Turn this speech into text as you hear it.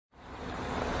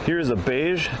Here is a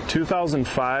beige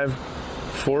 2005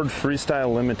 Ford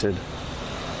Freestyle Limited.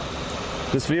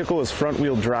 This vehicle is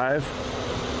front-wheel drive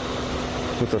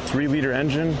with a 3-liter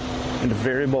engine and a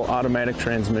variable automatic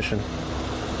transmission.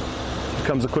 It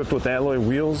comes equipped with alloy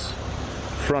wheels,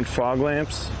 front fog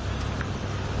lamps,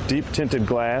 deep tinted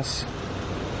glass,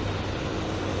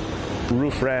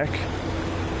 roof rack,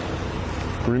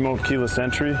 remote keyless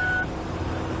entry.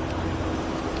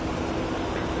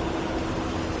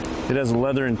 It has a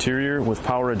leather interior with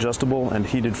power adjustable and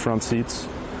heated front seats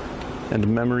and a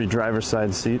memory driver's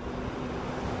side seat.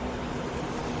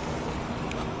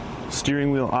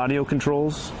 Steering wheel audio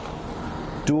controls,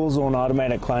 dual zone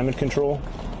automatic climate control,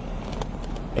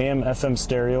 AM FM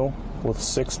stereo with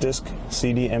 6-disc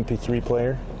CD MP3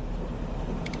 player,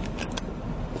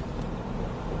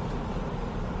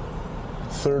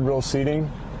 third row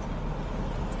seating,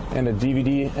 and a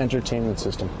DVD entertainment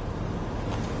system.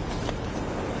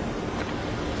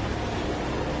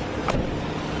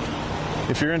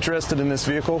 If you're interested in this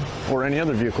vehicle or any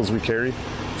other vehicles we carry,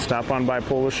 stop on by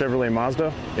Polo Chevrolet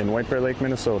Mazda in White Bear Lake,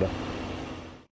 Minnesota.